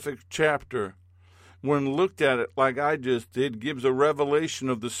specific chapter, when looked at it like I just did, gives a revelation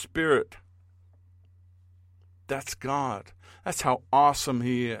of the Spirit. That's God. That's how awesome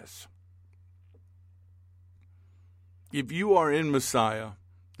He is. If you are in Messiah,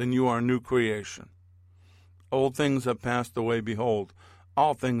 then you are a new creation. Old things have passed away. Behold,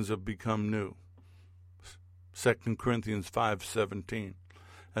 all things have become new. 2 Corinthians 5:17.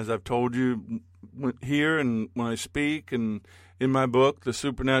 As I've told you here and when I speak and in my book, The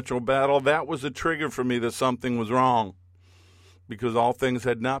Supernatural Battle, that was a trigger for me that something was wrong, because all things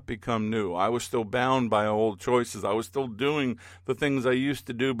had not become new. I was still bound by old choices. I was still doing the things I used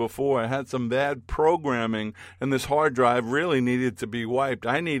to do before. I had some bad programming, and this hard drive really needed to be wiped.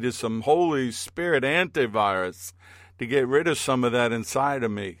 I needed some Holy Spirit antivirus to get rid of some of that inside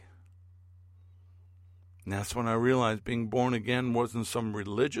of me. And that's when I realized being born again wasn't some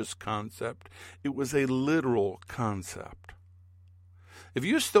religious concept. It was a literal concept. If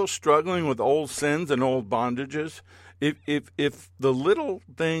you're still struggling with old sins and old bondages, if the little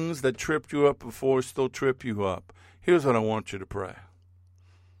things that tripped you up before still trip you up, here's what I want you to pray.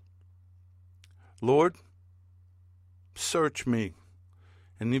 Lord, search me,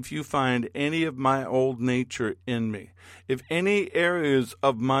 and if you find any of my old nature in me, if any areas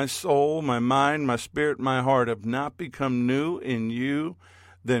of my soul, my mind, my spirit, my heart have not become new in you,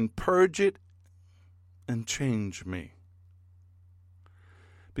 then purge it and change me.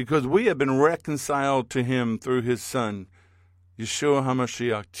 Because we have been reconciled to Him through His Son, Yeshua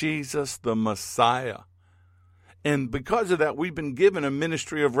HaMashiach, Jesus the Messiah. And because of that, we've been given a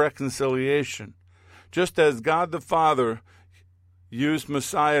ministry of reconciliation. Just as God the Father used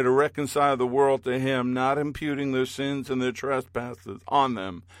Messiah to reconcile the world to Him, not imputing their sins and their trespasses on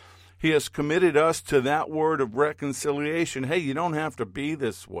them, He has committed us to that word of reconciliation. Hey, you don't have to be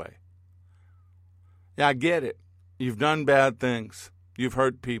this way. Yeah, I get it. You've done bad things. You've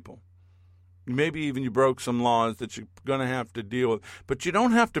hurt people. Maybe even you broke some laws that you're going to have to deal with. But you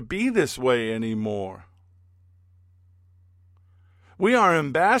don't have to be this way anymore. We are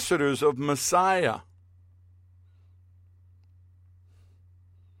ambassadors of Messiah.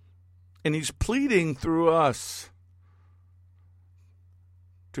 And He's pleading through us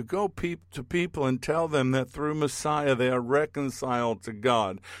to go to people and tell them that through Messiah they are reconciled to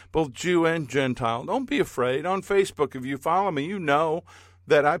God, both Jew and Gentile. Don't be afraid. On Facebook, if you follow me, you know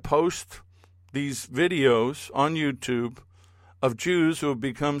that I post these videos on YouTube of Jews who have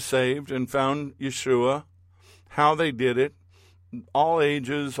become saved and found Yeshua, how they did it, all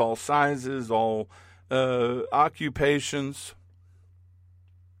ages, all sizes, all occupations,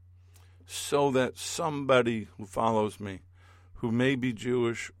 so that somebody who follows me, who may be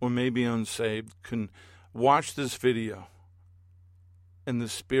Jewish or may be unsaved, can watch this video and the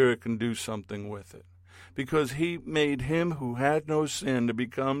Spirit can do something with it. Because He made Him who had no sin to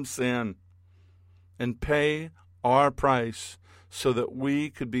become sin and pay our price so that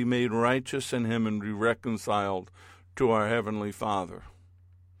we could be made righteous in Him and be reconciled to our Heavenly Father.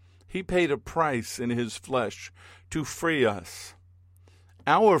 He paid a price in His flesh to free us.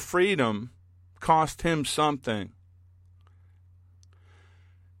 Our freedom cost Him something.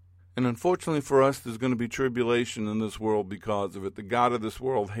 And unfortunately for us, there's going to be tribulation in this world because of it. The God of this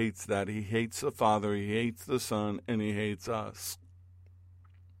world hates that. He hates the Father, He hates the Son, and He hates us.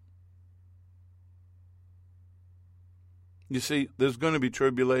 You see, there's going to be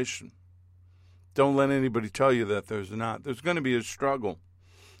tribulation. Don't let anybody tell you that there's not. There's going to be a struggle.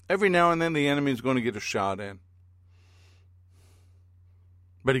 Every now and then the enemy's going to get a shot in.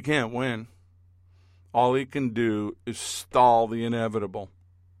 But he can't win. All he can do is stall the inevitable.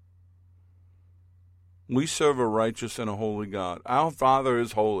 We serve a righteous and a holy God. Our Father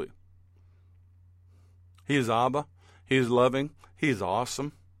is holy. He is Abba. He is loving. He is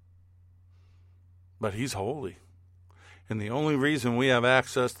awesome. But He's holy. And the only reason we have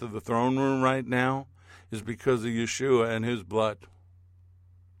access to the throne room right now is because of Yeshua and His blood.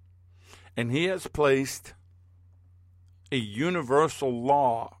 And He has placed a universal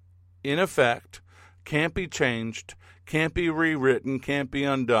law in effect, can't be changed, can't be rewritten, can't be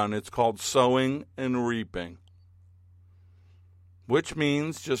undone. It's called sowing and reaping. Which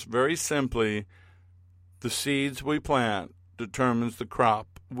means, just very simply, the seeds we plant determines the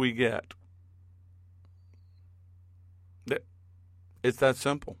crop we get. It's that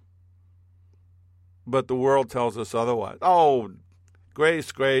simple. But the world tells us otherwise. Oh,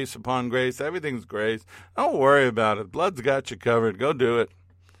 Grace, grace upon grace. Everything's grace. Don't worry about it. Blood's got you covered. Go do it.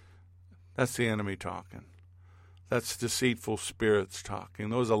 That's the enemy talking. That's deceitful spirits talking.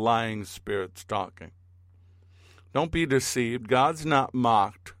 Those are lying spirits talking. Don't be deceived. God's not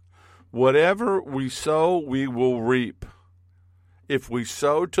mocked. Whatever we sow, we will reap. If we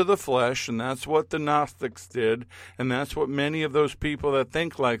sow to the flesh, and that's what the Gnostics did, and that's what many of those people that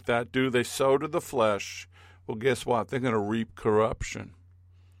think like that do, they sow to the flesh. Well, guess what? They're going to reap corruption.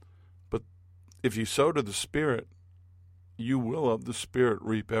 But if you sow to the Spirit, you will of the Spirit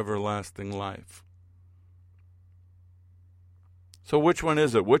reap everlasting life. So which one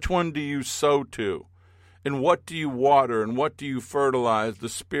is it? Which one do you sow to? And what do you water? And what do you fertilize, the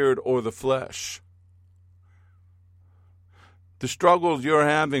Spirit or the flesh? The struggles you're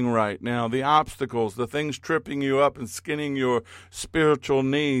having right now, the obstacles, the things tripping you up and skinning your spiritual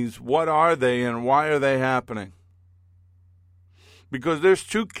knees, what are they and why are they happening? Because there's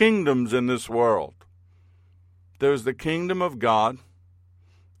two kingdoms in this world. There's the kingdom of God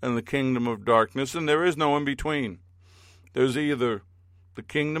and the kingdom of darkness, and there is no in between. There's either the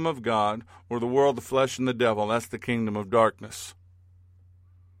kingdom of God or the world, the flesh, and the devil. That's the kingdom of darkness.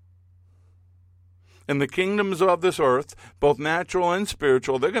 And the kingdoms of this earth, both natural and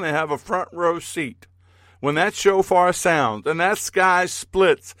spiritual, they're going to have a front row seat when that shofar sounds and that sky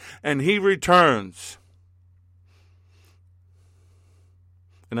splits and he returns.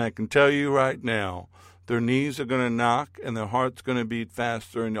 And I can tell you right now, their knees are going to knock and their heart's going to beat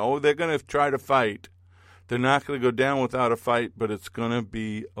faster. And they're going to try to fight. They're not going to go down without a fight, but it's going to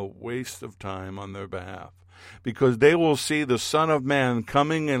be a waste of time on their behalf. Because they will see the Son of Man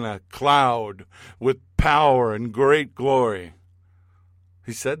coming in a cloud with power and great glory.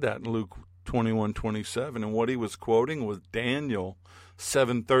 He said that in Luke 21:27, and what he was quoting was Daniel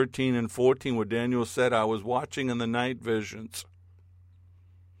 7:13 and 14, where Daniel said, I was watching in the night visions.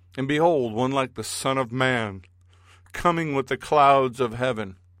 And behold, one like the Son of Man, coming with the clouds of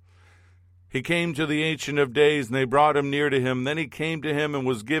heaven. He came to the Ancient of Days, and they brought him near to him. Then he came to him and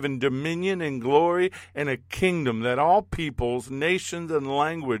was given dominion and glory and a kingdom that all peoples, nations, and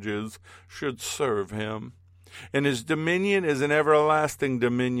languages should serve him. And his dominion is an everlasting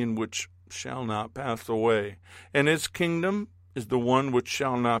dominion which shall not pass away. And his kingdom is the one which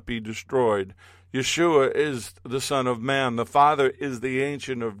shall not be destroyed. Yeshua is the Son of Man. The Father is the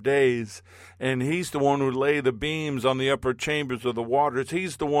Ancient of Days, and he's the one who laid the beams on the upper chambers of the waters.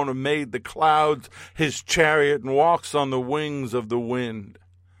 He's the one who made the clouds his chariot and walks on the wings of the wind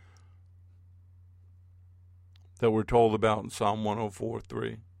that we're told about in Psalm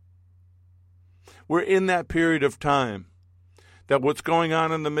 104:3. We're in that period of time that what's going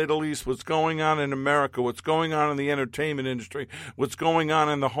on in the Middle East, what's going on in America, what's going on in the entertainment industry, what's going on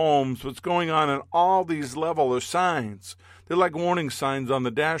in the homes, what's going on in all these levels are signs. They're like warning signs on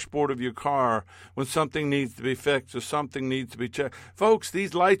the dashboard of your car when something needs to be fixed or something needs to be checked. Folks,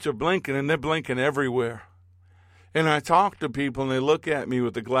 these lights are blinking, and they're blinking everywhere. And I talk to people, and they look at me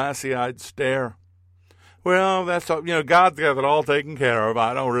with a glassy-eyed stare. Well, that's all, God's got it all taken care of.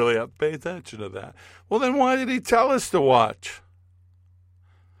 I don't really have to pay attention to that. Well, then why did he tell us to watch?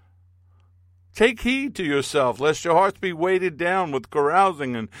 Take heed to yourself, lest your hearts be weighted down with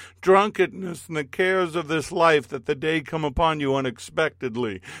carousing and drunkenness and the cares of this life, that the day come upon you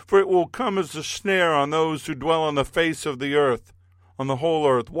unexpectedly. For it will come as a snare on those who dwell on the face of the earth, on the whole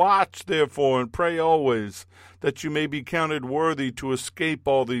earth. Watch, therefore, and pray always, that you may be counted worthy to escape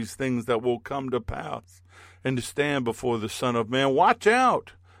all these things that will come to pass, and to stand before the Son of Man. Watch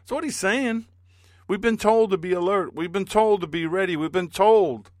out. That's what he's saying. We've been told to be alert. We've been told to be ready. We've been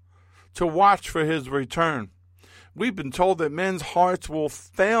told to watch for his return. We've been told that men's hearts will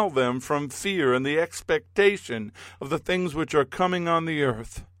fail them from fear and the expectation of the things which are coming on the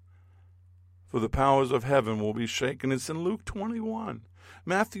earth. For the powers of heaven will be shaken. It's in Luke 21,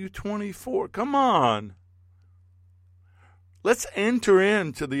 Matthew 24. Come on. Let's enter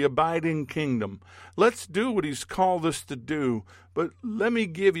into the abiding kingdom. Let's do what he's called us to do. But let me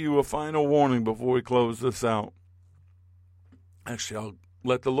give you a final warning before we close this out. Actually, I'll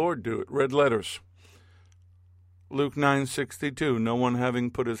let the Lord do it. Red letters. Luke 9:62. No one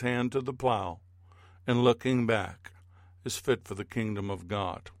having put his hand to the plow and looking back is fit for the kingdom of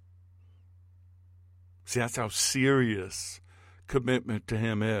God. See, that's how serious commitment to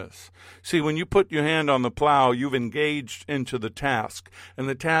him is. See, when you put your hand on the plow, you've engaged into the task, and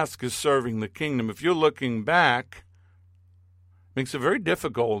the task is serving the kingdom. If you're looking back, it makes it very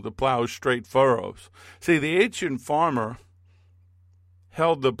difficult to plow straight furrows. See, the ancient farmer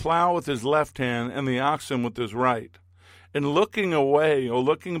held the plow with his left hand and the oxen with his right. And looking away or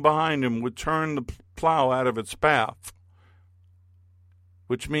looking behind him would turn the plow out of its path.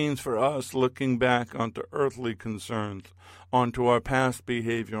 which means for us looking back onto earthly concerns, onto our past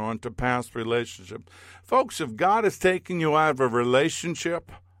behavior, onto past relationships. Folks, if God is taking you out of a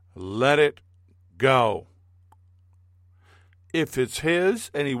relationship, let it go. If it's His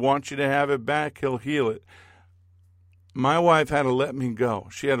and He wants you to have it back, He'll heal it. My wife had to let me go.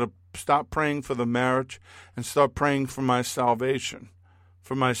 She had to stop praying for the marriage and start praying for my salvation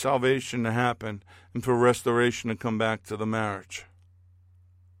to happen and for restoration to come back to the marriage.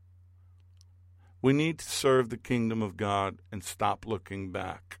 We need to serve the kingdom of God and stop looking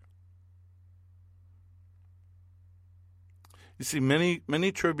back. You see,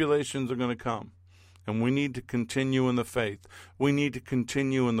 many tribulations are going to come, and we need to continue in the faith. We need to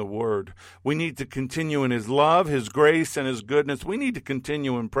continue in the Word. We need to continue in His love, His grace, and His goodness. We need to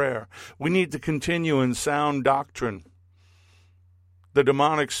continue in prayer. We need to continue in sound doctrine. The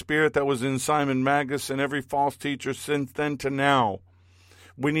demonic spirit that was in Simon Magus and every false teacher since then to now,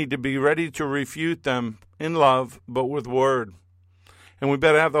 we need to be ready to refute them in love, but with word. And we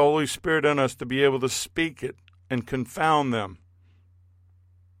better have the Holy Spirit in us to be able to speak it and confound them.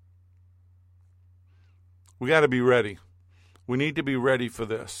 We got to be ready. We need to be ready for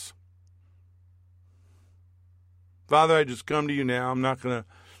this. Father, I just come to you now.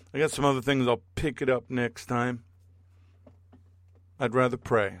 I got some other things. I'll pick it up next time. I'd rather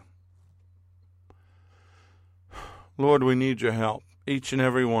pray. Lord, we need your help. Each and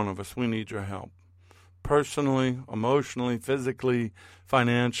every one of us, we need your help. Personally, emotionally, physically,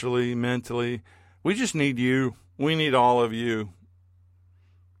 financially, mentally. We just need you. We need all of you.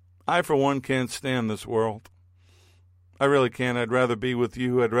 I, for one, can't stand this world. I really can't. I'd rather be with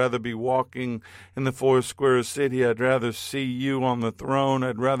you. I'd rather be walking in the four square city. I'd rather see you on the throne.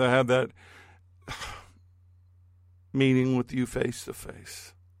 I'd rather have that meeting with you face to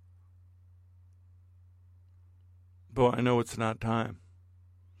face. But I know it's not time.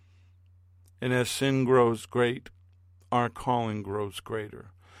 And as sin grows great, our calling grows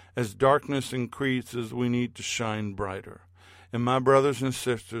greater. As darkness increases, we need to shine brighter. And my brothers and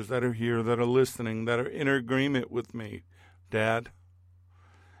sisters that are here, that are listening, that are in agreement with me, Dad,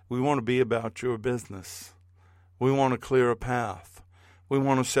 we want to be about your business. We want to clear a path. We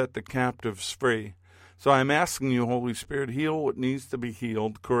want to set the captives free. So I'm asking you, Holy Spirit, heal what needs to be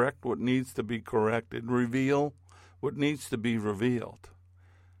healed, correct what needs to be corrected, reveal what needs to be revealed.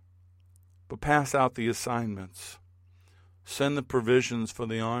 But pass out the assignments. Send the provisions for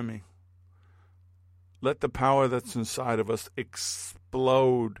the army. Let the power that's inside of us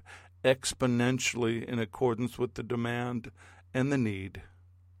explode exponentially in accordance with the demand and the need.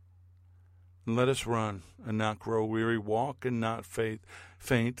 And let us run and not grow weary, walk and not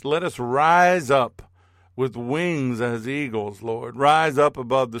faint. Let us rise up with wings as eagles, Lord. Rise up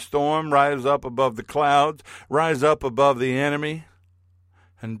above the storm, rise up above the clouds, rise up above the enemy,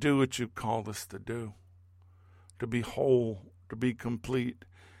 and do what you've called us to do. To be whole, to be complete,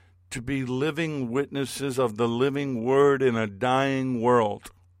 to be living witnesses of the living word in a dying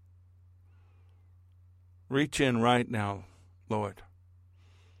world. Reach in right now, Lord.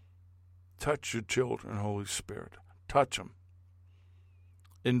 Touch your children, Holy Spirit. Touch them.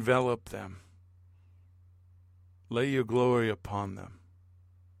 Envelop them. Lay your glory upon them.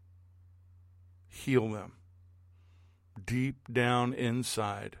 Heal them. Deep down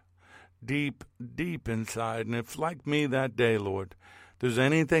inside. Deep, deep inside. And if, like me that day, Lord, there's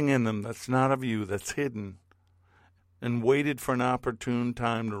anything in them that's not of you, that's hidden, and waited for an opportune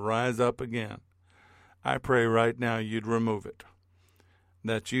time to rise up again, I pray right now you'd remove it.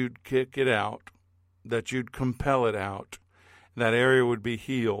 That you'd kick it out. That you'd compel it out. That area would be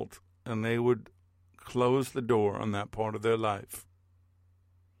healed, and they would close the door on that part of their life.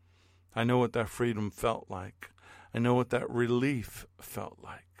 I know what that freedom felt like. I know what that relief felt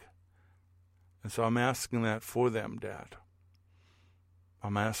like. And so I'm asking that for them, Dad.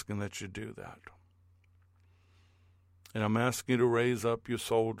 I'm asking that you do that. And I'm asking you to raise up your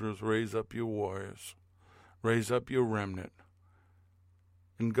soldiers, raise up your warriors, raise up your remnant,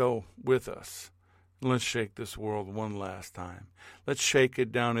 and go with us. Let's shake this world one last time. Let's shake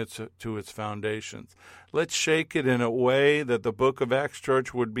it down to its foundations. Let's shake it in a way that the Book of Acts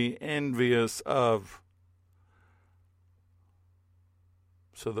Church would be envious of,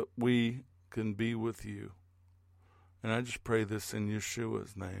 so that we can be with you. And I just pray this in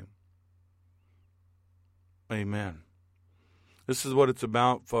Yeshua's name. Amen. This is what it's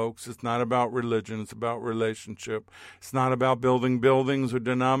about, folks. It's not about religion. It's about relationship. It's not about building buildings or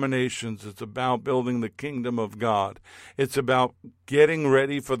denominations. It's about building the kingdom of God. It's about getting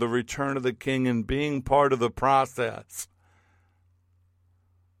ready for the return of the King and being part of the process.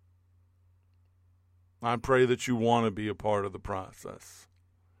 I pray that you want to be a part of the process.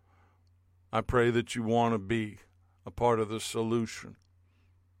 I pray that you want to be a part of the solution.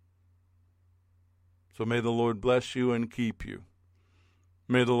 So may the Lord bless you and keep you.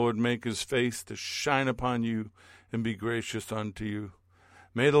 May the Lord make his face to shine upon you and be gracious unto you.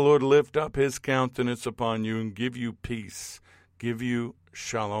 May the Lord lift up his countenance upon you and give you peace, give you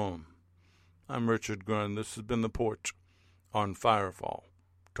shalom. I'm Richard Grund. This has been The Porch on Firefall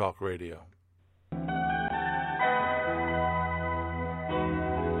Talk Radio.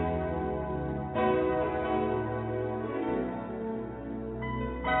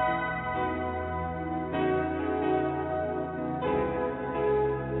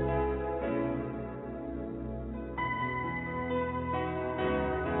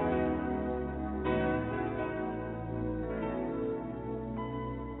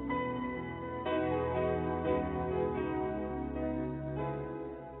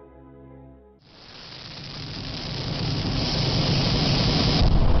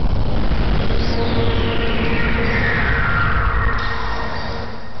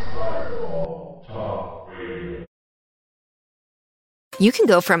 You can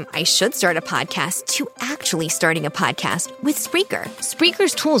go from I should start a podcast to actually starting a podcast with Spreaker.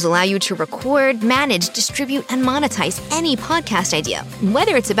 Spreaker's tools allow you to record, manage, distribute, and monetize any podcast idea,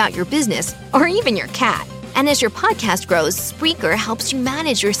 whether it's about your business or even your cat. And as your podcast grows, Spreaker helps you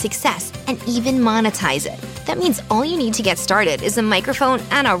manage your success and even monetize it. That means all you need to get started is a microphone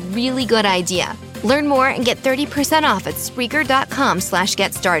and a really good idea. Learn more and get 30% off at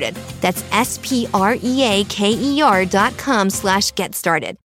Spreaker.com/get started. That's SPREAKER.com/get started.